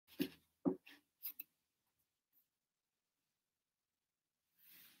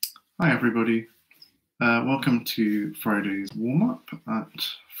Hi everybody, welcome to Friday's warm-up at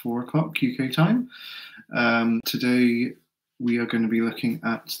 4 o'clock UK time. Today we are going to be looking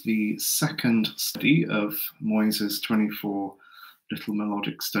at the second study of Moyse's 24 Little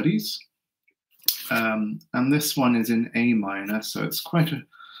Melodic Studies. And this one is in A minor, so it's quite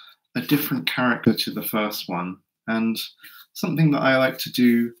a different character to the first one. And something that I like to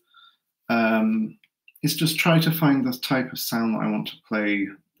do is just try to find the type of sound that I want to play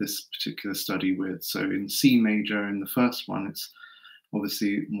this particular study with. So in C major, in the first one, it's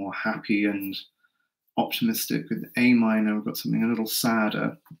obviously more happy and optimistic. With A minor, we've got something a little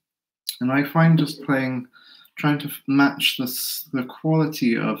sadder. And I find just trying to match the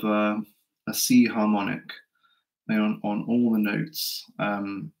quality of a C harmonic on all the notes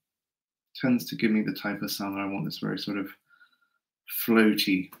tends to give me the type of sound that I want, this very sort of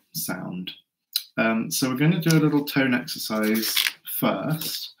floaty sound. So we're going to do a little tone exercise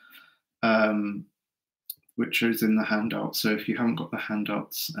first, which is in the handout. So if you haven't got the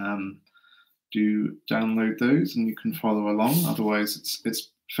handouts, do download those and you can follow along. Otherwise, it's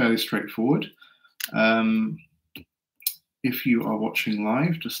fairly straightforward. If you are watching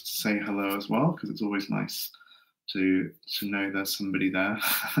live, just say hello as well, because it's always nice to know there's somebody there.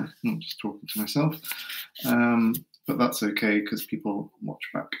 I'm not just talking to myself. But that's okay because people watch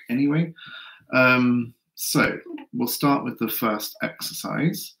back anyway. So we'll start with the first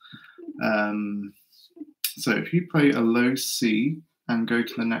exercise. So if you play a low C and go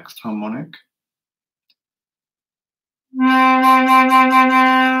to the next harmonic.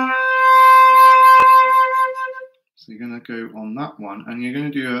 So you're going to go on that one and you're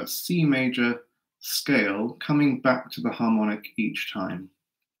going to do a C major scale coming back to the harmonic each time,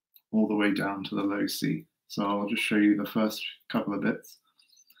 all the way down to the low C. So I'll just show you the first couple of bits.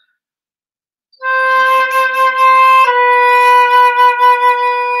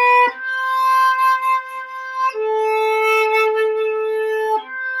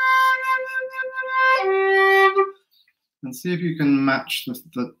 And see if you can match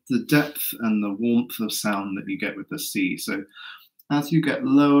the depth and the warmth of sound that you get with the C. So as you get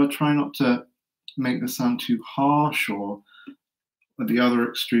lower, try not to make the sound too harsh, or at the other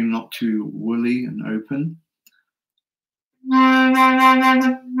extreme, not too woolly and open.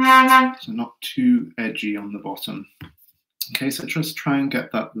 So not too edgy on the bottom. Okay, so just try and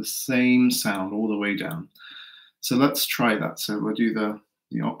get the same sound all the way down. So let's try that. So we'll do the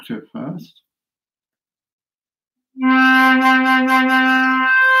octave first.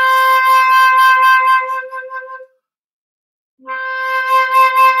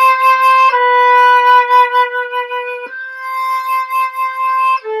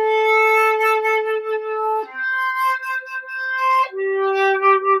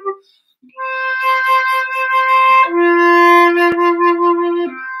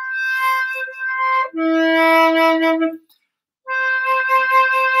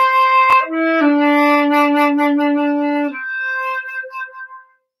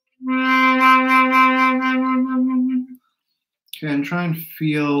 Okay, and try and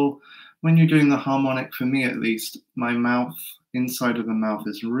feel, when you're doing the harmonic, for me at least, my mouth, inside of the mouth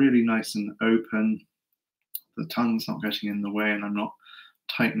is really nice and open. The tongue's not getting in the way and I'm not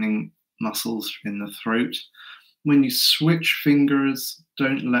tightening muscles in the throat. When you switch fingers,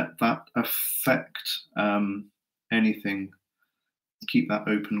 don't let that affect anything. Keep that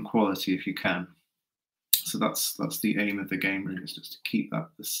open quality if you can. So that's the aim of the game, really, is just to keep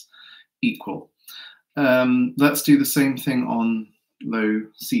this equal. Let's do the same thing on low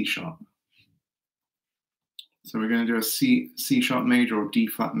C sharp. So we're going to do a C sharp major or D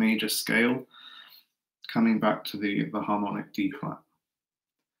flat major scale, coming back to the harmonic D flat.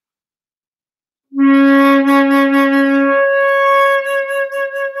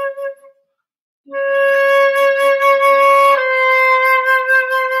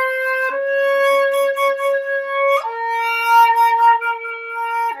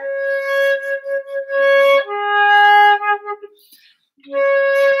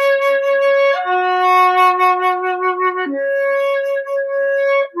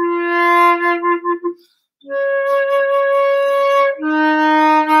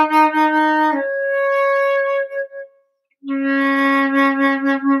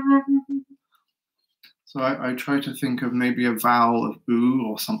 So I try to think of maybe a vowel of oo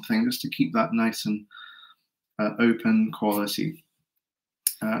or something, just to keep that nice and open quality.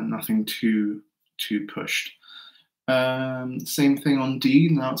 Nothing too pushed. Same thing on D.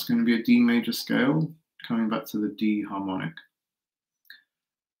 Now it's going to be a D major scale, coming back to the D harmonic.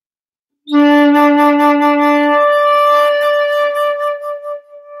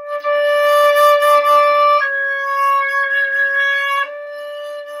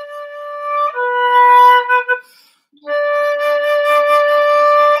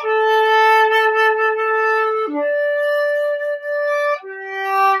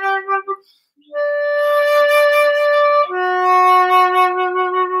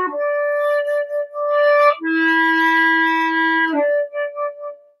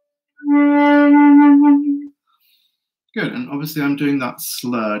 obviously I'm doing that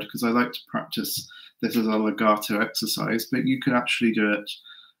slurred because I like to practice this as a legato exercise, but you could actually do it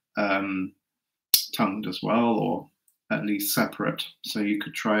tongued as well, or at least separate. So you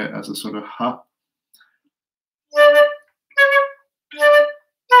could try it as a sort of ha.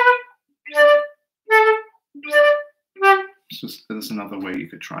 There's another way you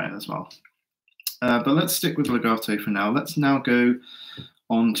could try it as well. But let's stick with legato for now. Let's now go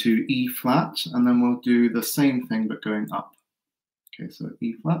on to E flat, and then we'll do the same thing but going up. Okay, so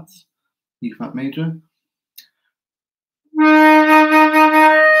E flats, E flat major.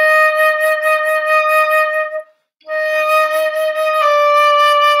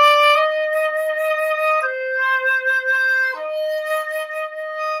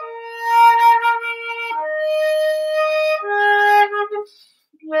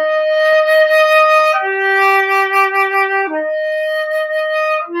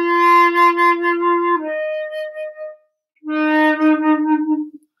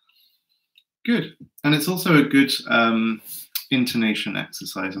 Good, and it's also a good intonation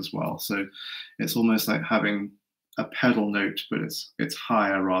exercise as well. So it's almost like having a pedal note, but it's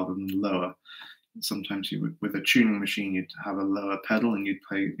higher rather than lower. Sometimes you would, with a tuning machine, you'd have a lower pedal and you'd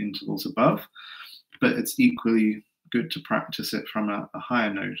play intervals above, but it's equally good to practice it from a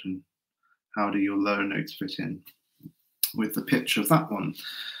higher note, and how do your lower notes fit in with the pitch of that one.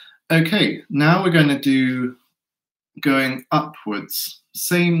 Okay, now we're going to do going upwards.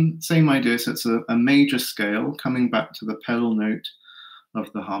 Same idea, so it's a major scale coming back to the pedal note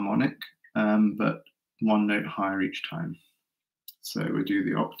of the harmonic, but one note higher each time. So we do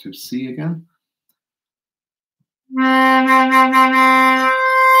the octave C again.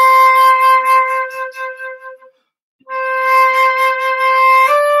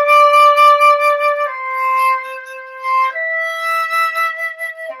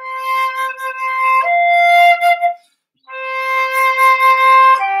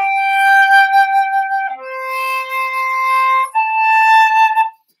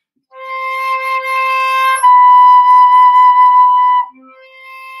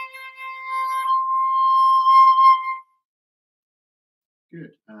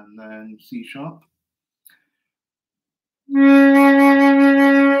 Good, and then C sharp.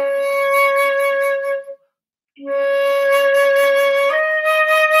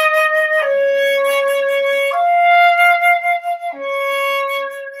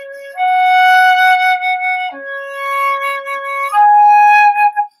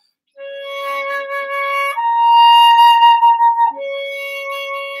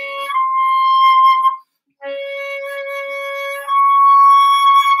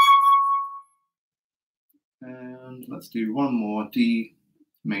 And let's do one more, D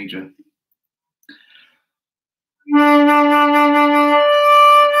major.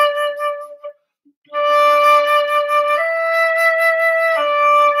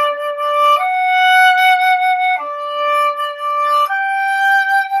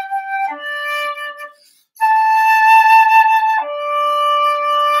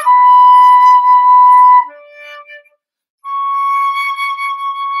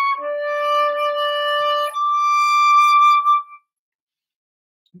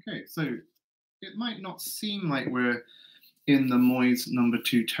 Okay, so it might not seem like we're in the Moyse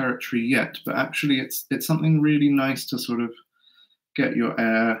no.2 territory yet, but actually it's something really nice to sort of get your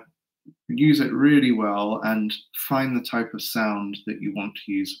air, use it really well, and find the type of sound that you want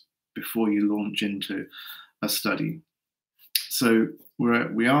to use before you launch into a study. So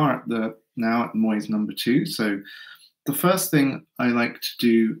we are now at Moyse no.2. So the first thing I like to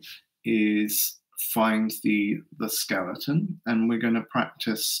do is find the skeleton, and we're going to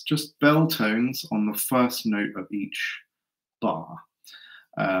practice just bell tones on the first note of each bar.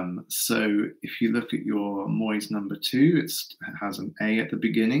 So if you look at your Moyse no.2, it has an A at the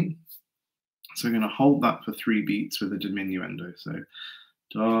beginning. So we're going to hold that for 3 beats with a diminuendo. So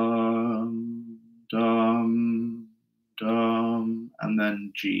dum, dum, dum, and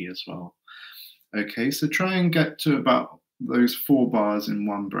then G as well. Okay, so try and get to about those 4 bars in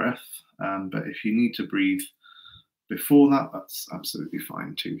one breath. But if you need to breathe before that, that's absolutely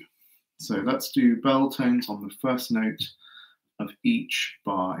fine too. So let's do bell tones on the first note of each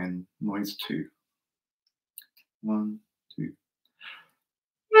bar in Moyse 2. 1, 2.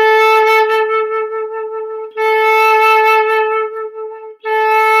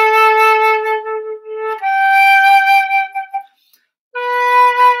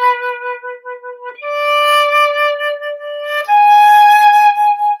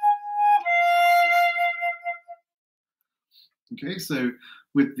 Okay, so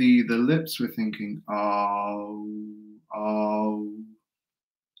with the lips, we're thinking oh, oh.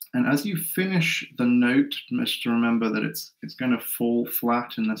 And as you finish the note, just to remember that it's going to fall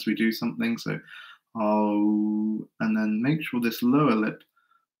flat unless we do something. So, oh, and then make sure this lower lip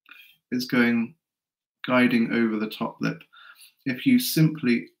is guiding over the top lip. If you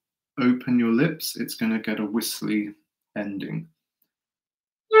simply open your lips, it's going to get a whistly ending.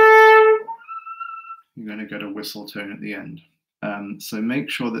 You're going to get a whistle tone at the end. So make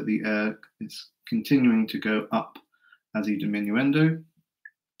sure that the air is continuing to go up as you diminuendo,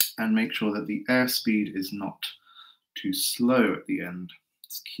 and make sure that the air speed is not too slow at the end.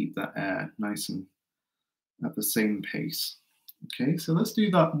 Let's keep that air nice and at the same pace. Okay, so let's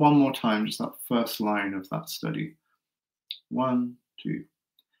do that one more time, just that first line of that study. 1, 2.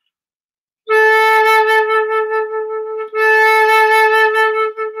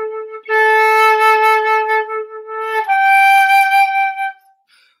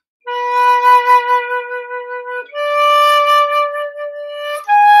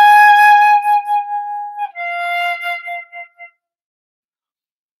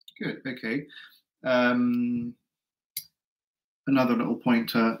 Good, okay. Another little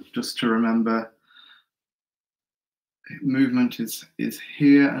pointer just to remember, movement is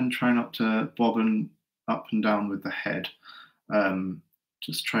here, and try not to bob up and down with the head.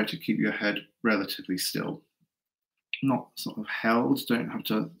 Just try to keep your head relatively still. Not sort of held, don't have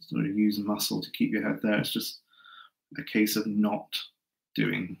to sort of use muscle to keep your head there. It's just a case of not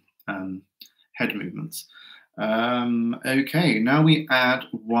doing head movements. Okay, now we add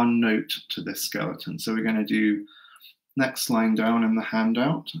one note to this skeleton. So we're going to do next line down in the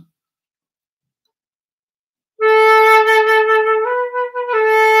handout.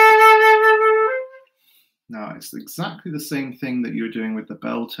 Now it's exactly the same thing that you were doing with the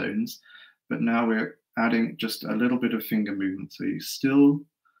bell tones, but now we're adding just a little bit of finger movement. So you're still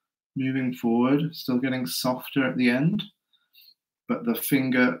moving forward, still getting softer at the end, but the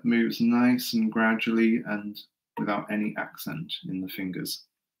finger moves nice and gradually and without any accent in the fingers.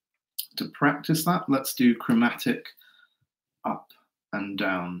 To practice that, let's do chromatic up and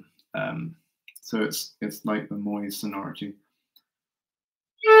down. So it's like the Moyse sonority.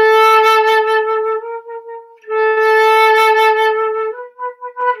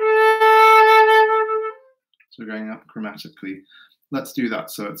 So going up chromatically. Let's do that.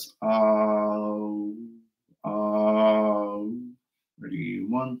 So it's oh, oh. Ready?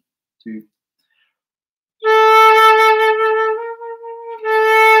 1, 2.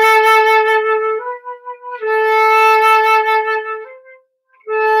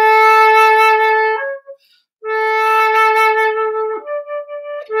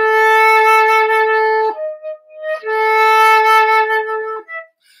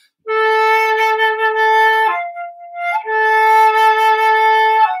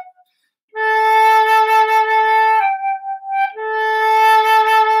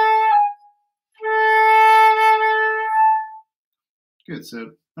 Good,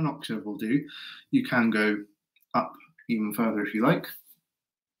 so an octave will do. You can go up even further if you like.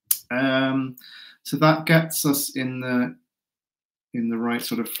 So that gets us in the right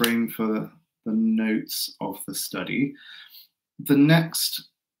sort of frame for the notes of the study. The next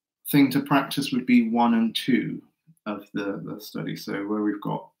thing to practice would be 1 and 2 of the study. So where we've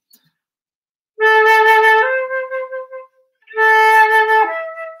got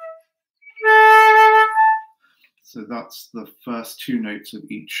so that's the first 2 notes of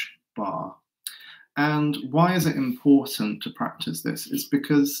each bar. And why is it important to practice this? It's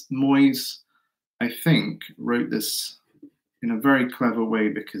because Moyse, I think, wrote this in a very clever way,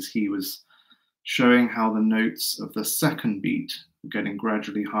 because he was showing how the notes of the second beat were getting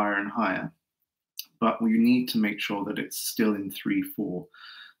gradually higher and higher. But we need to make sure that it's still in 3/4.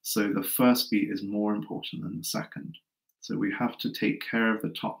 So the first beat is more important than the second. So we have to take care of the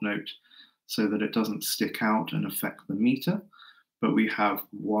top note so that it doesn't stick out and affect the meter. But we have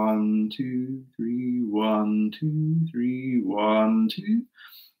 1, 2, 3, 1, 2, 3, 1, 2.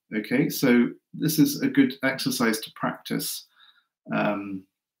 Okay, so this is a good exercise to practice,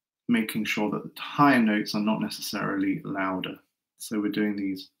 making sure that the higher notes are not necessarily louder. So we're doing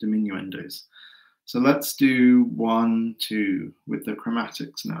these diminuendos. So let's do 1, 2 with the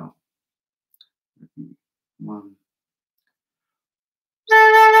chromatics now. 1.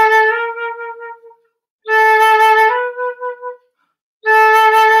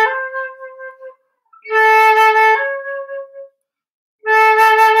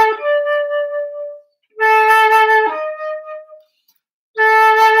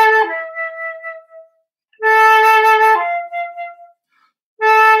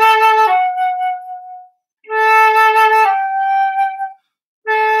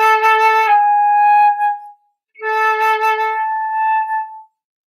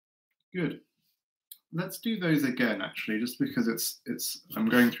 let's do those again, actually, just because I'm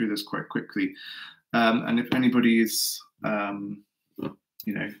going through this quite quickly. And if anybody is, you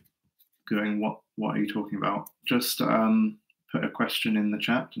know, going, what are you talking about? Just put a question in the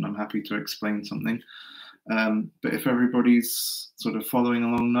chat, and I'm happy to explain something. But if everybody's sort of following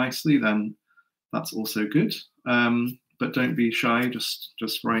along nicely, then that's also good. But don't be shy,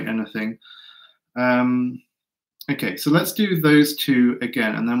 just write anything. Okay, so let's do those two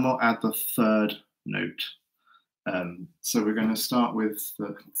again, and then we'll add the third note. So we're going to start with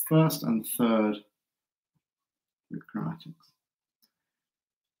the first and third with chromatics.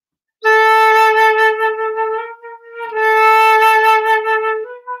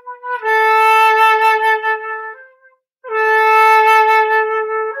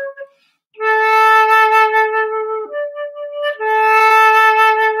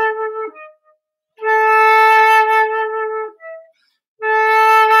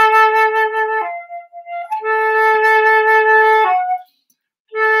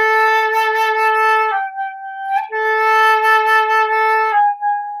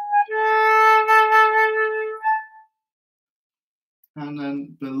 And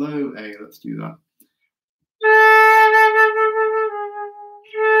then below A, let's do that.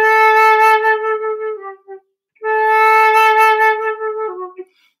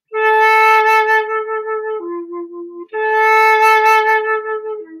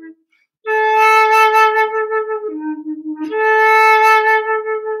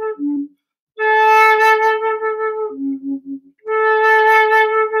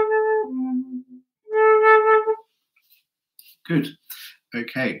 Good.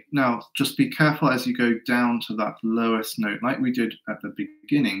 Okay, now just be careful as you go down to that lowest note, like we did at the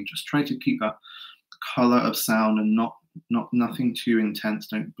beginning. Just try to keep that color of sound and nothing too intense.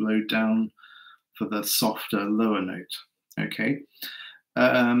 Don't blow down for the softer lower note. Okay.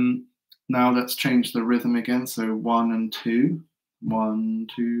 Now let's change the rhythm again. So 1 and 2. 1,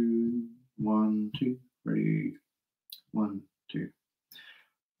 2, 1, 2, 3, 1, 2.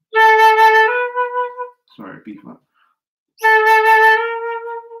 Sorry, B flat.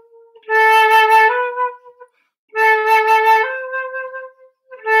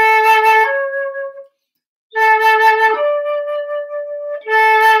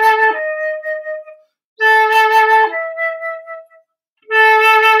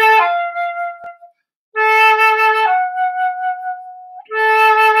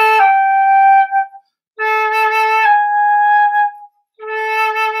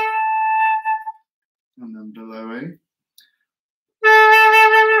 And then below A.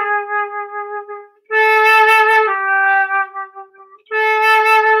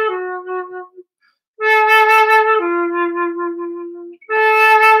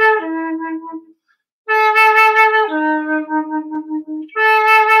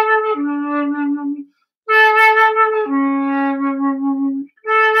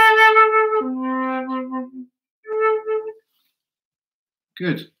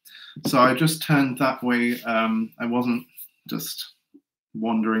 Good. So I just turned that way. I wasn't just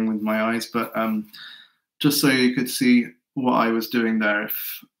wandering with my eyes, but just so you could see what I was doing there,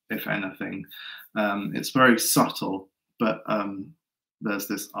 if anything. It's very subtle, but there's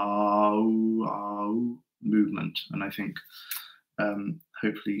this ow movement, and I think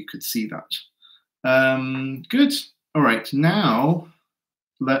hopefully you could see that. Good. All right, now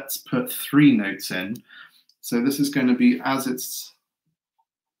let's put 3 notes in. So this is going to be as it's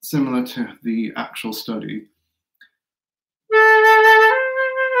similar to the actual study.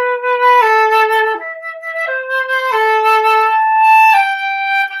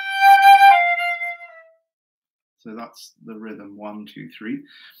 So that's the rhythm, 1, 2, 3.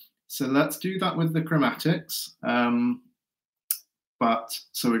 So let's do that with the chromatics. But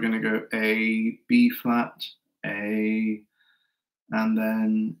so we're going to go A, B flat, A, and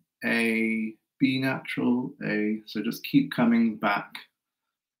then A, B natural, A. So just keep coming back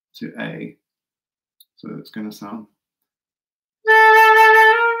to A. So it's going to sound.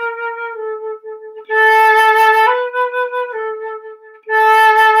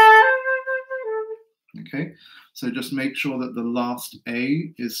 Okay, so just make sure that the last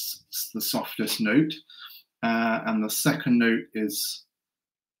A is the softest note, and the second note is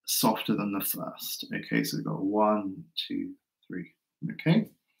softer than the first. Okay, so we've got 1, 2, 3. Okay,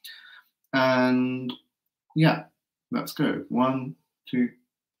 and yeah, let's go. 1, 2,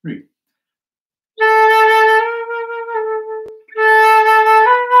 3.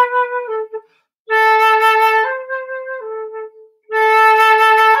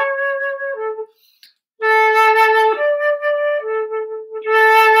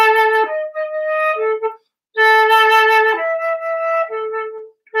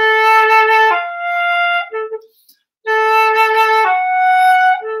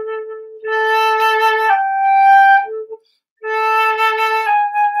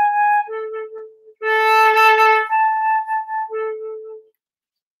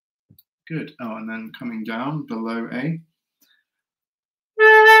 Oh, and then coming down below A.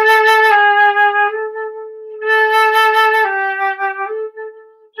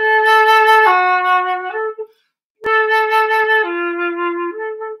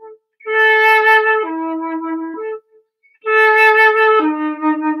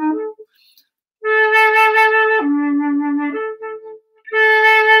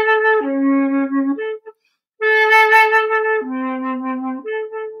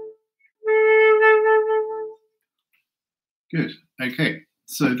 Good. Okay,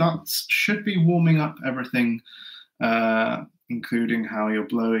 so that should be warming up everything, including how you're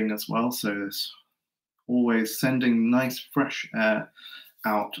blowing as well. So it's always sending nice fresh air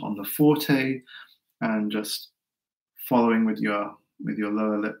out on the forte, and just following with your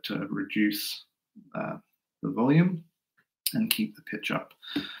lower lip to reduce the volume and keep the pitch up.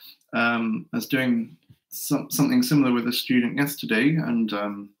 I was doing something similar with a student yesterday, and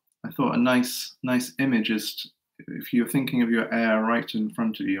I thought a nice image is, if you're thinking of your air right in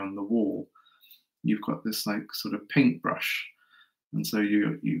front of you on the wall, you've got this like sort of paintbrush, and so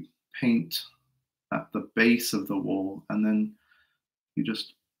you paint at the base of the wall, and then you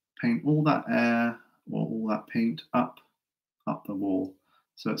just paint all that air or all that paint up the wall.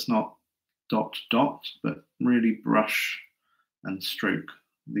 So it's not dot dot, but really brush and stroke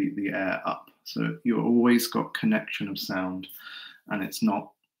the air up. So you've always got connection of sound, and it's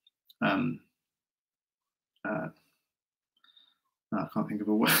not I can't think of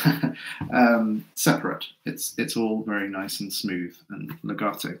a word. Separate. It's all very nice and smooth and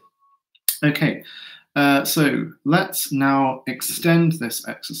legato. Okay, so let's now extend this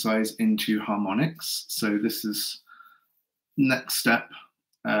exercise into harmonics. So this is next step.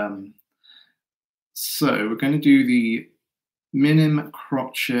 So we're going to do the minim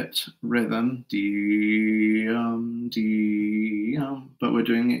crotchet rhythm, but we're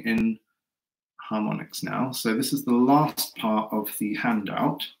doing it in harmonics now. So this is the last part of the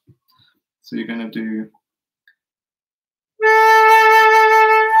handout. So you're going to do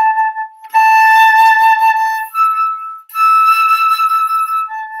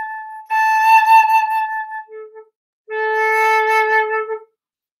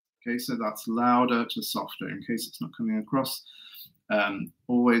okay, so that's louder to softer in case it's not coming across.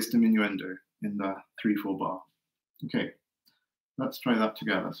 Always diminuendo in the 3/4 bar. Okay, let's try that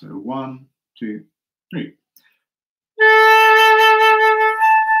together. So 1, 2, 3.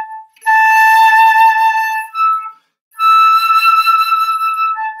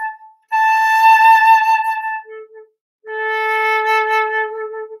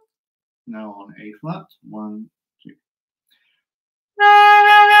 Now on A flat, 1, 2.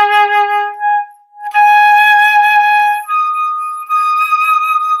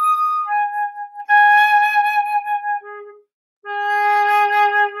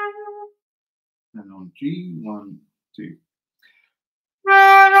 And on G, 1, 2.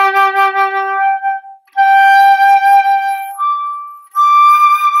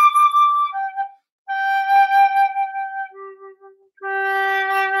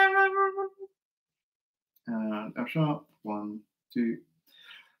 And F sharp, 1, 2.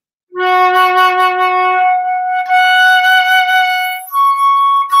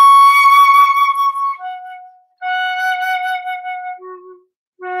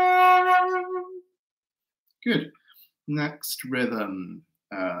 Good. Next rhythm,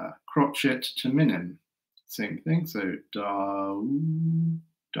 crotchet to minim. Same thing. So da,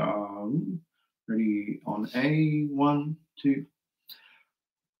 da. Ready on A, 1, 2.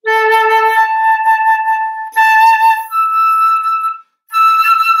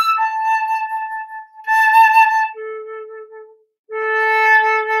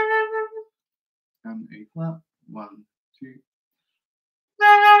 And A flat, 1, 2.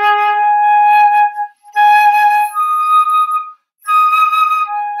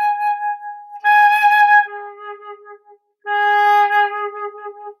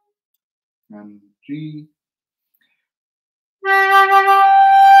 And G.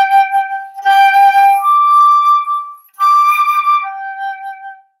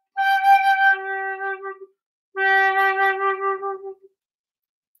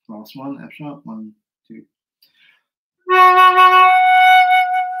 Last one, F sharp, 1, 2.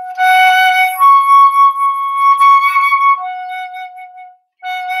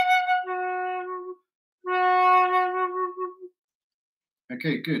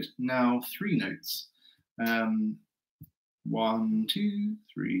 Okay, good. Now 3 notes. 1, 2,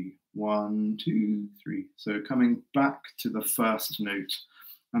 3, 1, 2, 3. So coming back to the first note,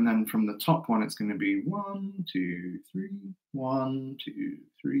 and then from the top one, it's going to be 1, 2, 3, 1, 2,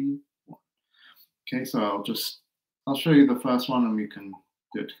 3, 1. Okay, so I'll show you the first one, and we can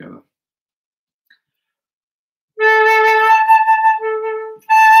do it together.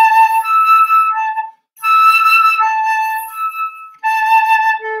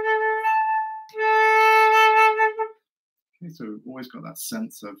 always got that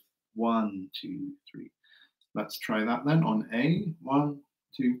sense of 1, 2, 3. Let's try that then on A. 1,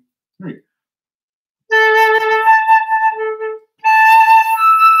 2, 3.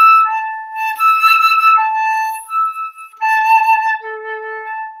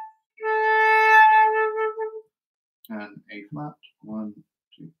 And A flat. 1,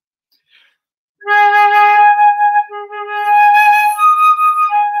 2.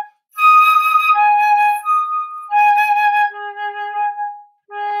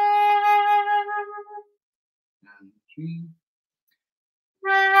 And G.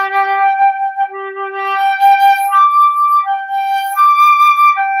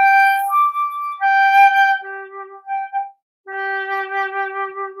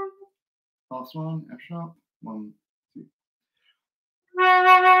 Last one, F sharp. 1, 2.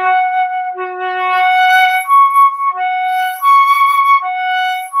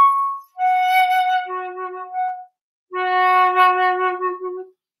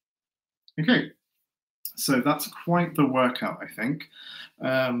 Okay, so that's quite the workout, I think.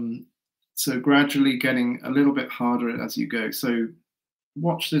 So gradually getting a little bit harder as you go. So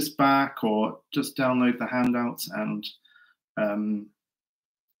watch this back or just download the handouts and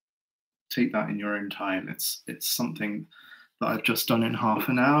take that in your own time. It's something that I've just done in half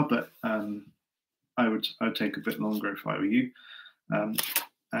an hour, but I would take a bit longer if I were you.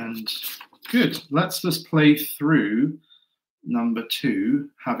 And good. Let's just play through number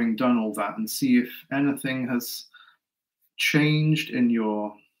 2, having done all that, and see if anything has changed in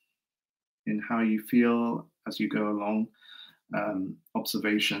how you feel as you go along.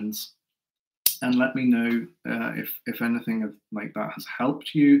 Observations, and let me know if anything like that has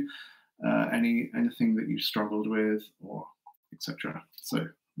helped you, anything that you struggled with, or etc. So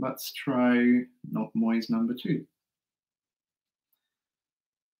let's try Moyse number 2.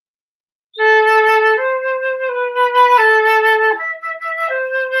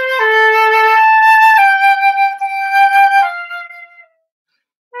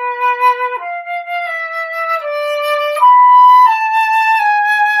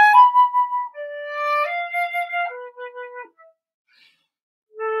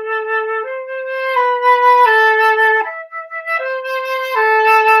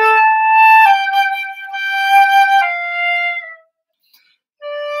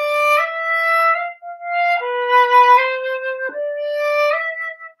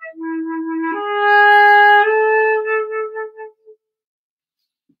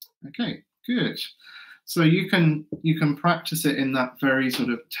 Okay, good. So you can practice it in that very sort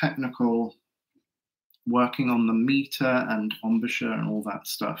of technical, working on the meter and embouchure and all that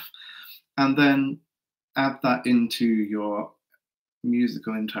stuff, and then add that into your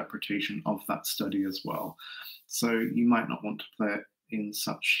musical interpretation of that study as well. So you might not want to play it in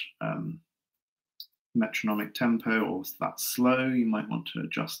such metronomic tempo or that slow. You might want to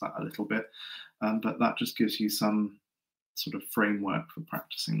adjust that a little bit, but that just gives you some sort of framework for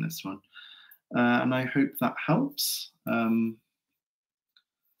practicing this one. And I hope that helps.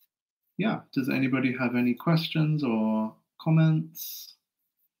 Yeah, does anybody have any questions or comments?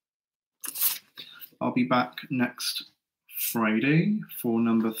 I'll be back next Friday for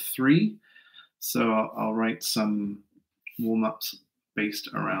number 3. So I'll write some warm-ups based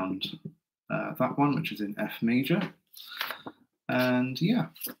around that one, which is in F major. And yeah,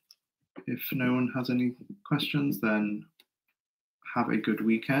 if no one has any questions, then have a good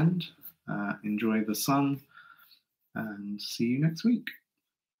weekend. Enjoy the sun and see you next week.